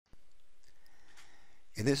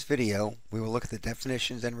In this video, we will look at the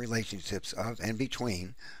definitions and relationships of and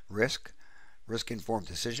between risk, risk-informed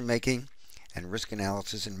decision-making, and risk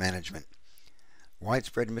analysis and management.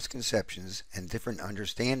 Widespread misconceptions and different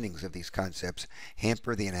understandings of these concepts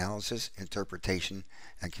hamper the analysis, interpretation,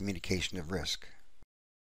 and communication of risk.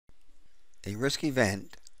 A risk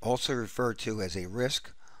event, also referred to as a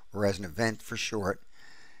risk or as an event for short,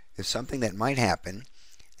 is something that might happen,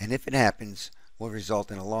 and if it happens, will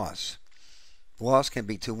result in a loss. The loss can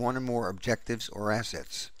be to one or more objectives or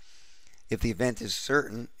assets. If the event is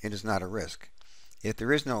certain, it is not a risk. If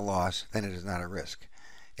there is no loss, then it is not a risk.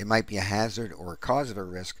 It might be a hazard or a cause of a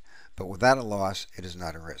risk, but without a loss, it is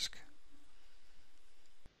not a risk.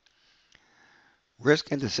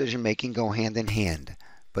 Risk and decision-making go hand in hand,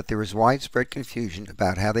 but there is widespread confusion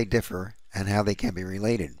about how they differ and how they can be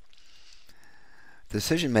related.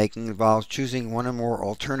 Decision-making involves choosing one or more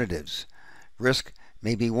alternatives. Risk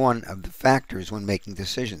may be one of the factors when making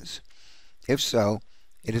decisions. If so,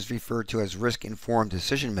 it is referred to as risk-informed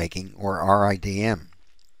decision-making, or RIDM.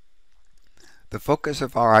 The focus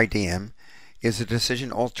of RIDM is the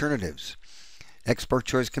decision alternatives. Expert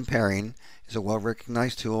choice comparing is a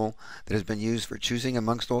well-recognized tool that has been used for choosing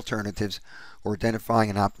amongst alternatives or identifying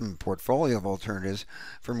an optimum portfolio of alternatives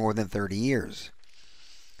for more than 30 years.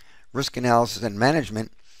 Risk analysis and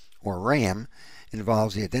management, or RAM,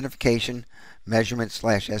 involves the identification,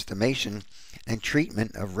 measurement/estimation, and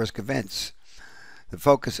treatment of risk events. The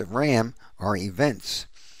focus of RAM are events.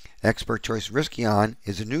 Expert Choice Riskion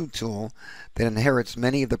is a new tool that inherits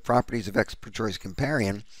many of the properties of Expert Choice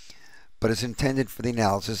Comparion, but is intended for the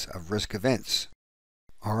analysis of risk events.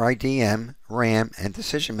 RIDM, RAM, and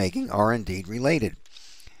decision-making are indeed related.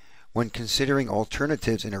 When considering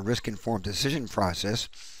alternatives in a risk-informed decision process,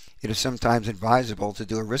 it is sometimes advisable to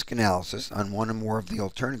do a risk analysis on one or more of the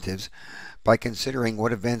alternatives by considering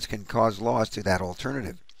what events can cause loss to that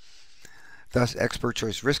alternative. Thus, Expert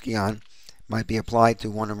Choice Riskion might be applied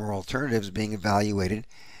to one or more alternatives being evaluated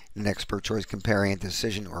in an Expert Choice Comparion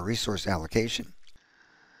decision or resource allocation.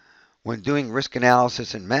 When doing risk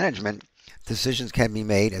analysis and management, decisions can be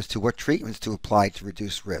made as to what treatments to apply to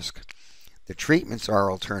reduce risk. The treatments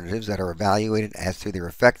are alternatives that are evaluated as to their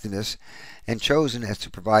effectiveness and chosen as to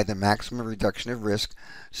provide the maximum reduction of risk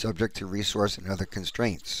subject to resource and other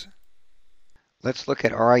constraints. Let's look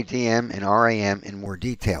at RIDM and RAM in more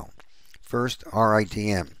detail. First,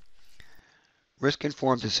 RIDM.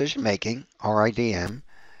 Risk-informed decision-making, RIDM,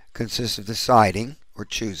 consists of deciding or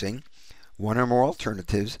choosing one or more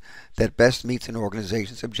alternatives that best meets an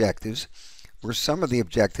organization's objectives, where some of the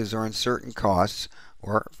objectives are uncertain costs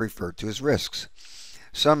or referred to as risks.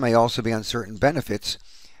 Some may also be uncertain benefits,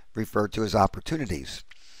 referred to as opportunities.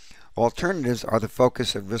 Alternatives are the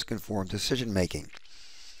focus of risk-informed decision-making.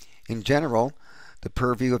 In general, the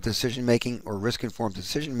purview of decision-making or risk-informed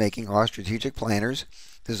decision-making are strategic planners,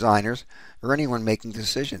 designers, or anyone making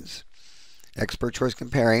decisions. Expert Choice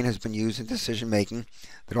Comparing has been used in decision-making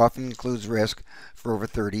that often includes risk for over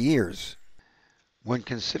 30 years. When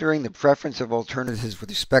considering the preference of alternatives with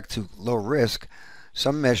respect to low risk,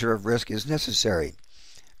 some measure of risk is necessary.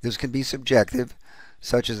 This can be subjective,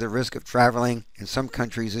 such as the risk of traveling in some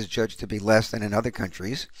countries is judged to be less than in other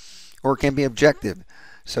countries, or it can be objective,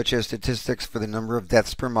 such as statistics for the number of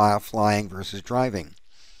deaths per mile flying versus driving.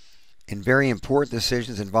 In very important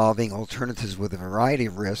decisions involving alternatives with a variety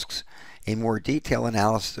of risks, a more detailed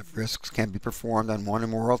analysis of risks can be performed on one or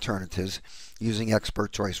more alternatives using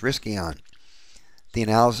Expert Choice Riskion. The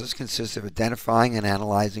analysis consists of identifying and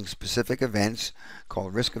analyzing specific events,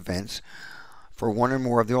 called risk events, for one or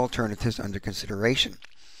more of the alternatives under consideration.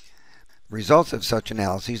 The results of such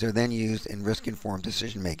analyses are then used in risk-informed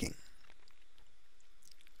decision-making.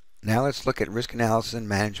 Now let's look at risk analysis and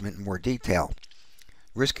management in more detail.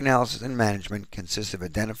 Risk analysis and management consists of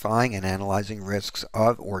identifying and analyzing risks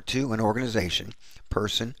of or to an organization,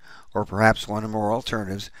 person, or perhaps one or more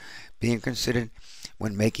alternatives being considered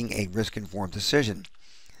when making a risk-informed decision.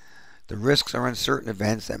 The risks are uncertain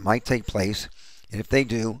events that might take place, and if they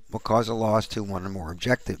do, will cause a loss to one or more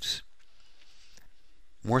objectives.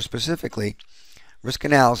 More specifically, risk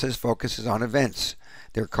analysis focuses on events,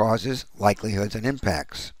 their causes, likelihoods, and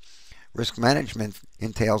impacts. Risk management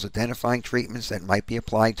entails identifying treatments that might be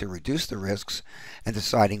applied to reduce the risks and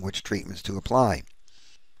deciding which treatments to apply.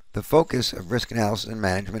 The focus of risk analysis and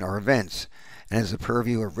management are events, and is the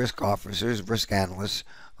purview of risk officers, risk analysts,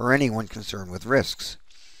 or anyone concerned with risks.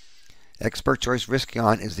 Expert Choice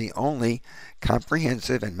Riskion is the only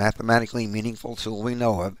comprehensive and mathematically meaningful tool we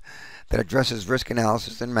know of that addresses risk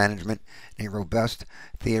analysis and management in a robust,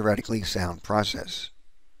 theoretically sound process.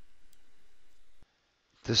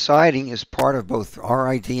 Deciding is part of both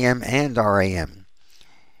RIDM and RAM.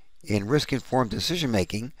 In risk-informed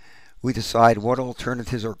decision-making, we decide what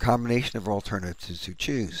alternatives or combination of alternatives to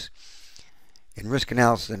choose. In risk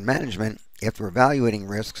analysis and management, after evaluating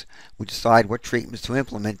risks, we decide what treatments to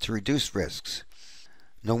implement to reduce risks.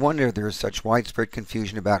 No wonder there is such widespread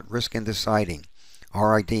confusion about risk and deciding,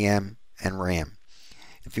 RIDM and RAM.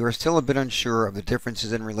 If you are still a bit unsure of the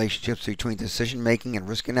differences in relationships between decision-making and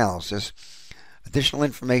risk analysis, additional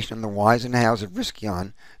information on the whys and hows of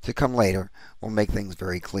risk-on to come later will make things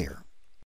very clear.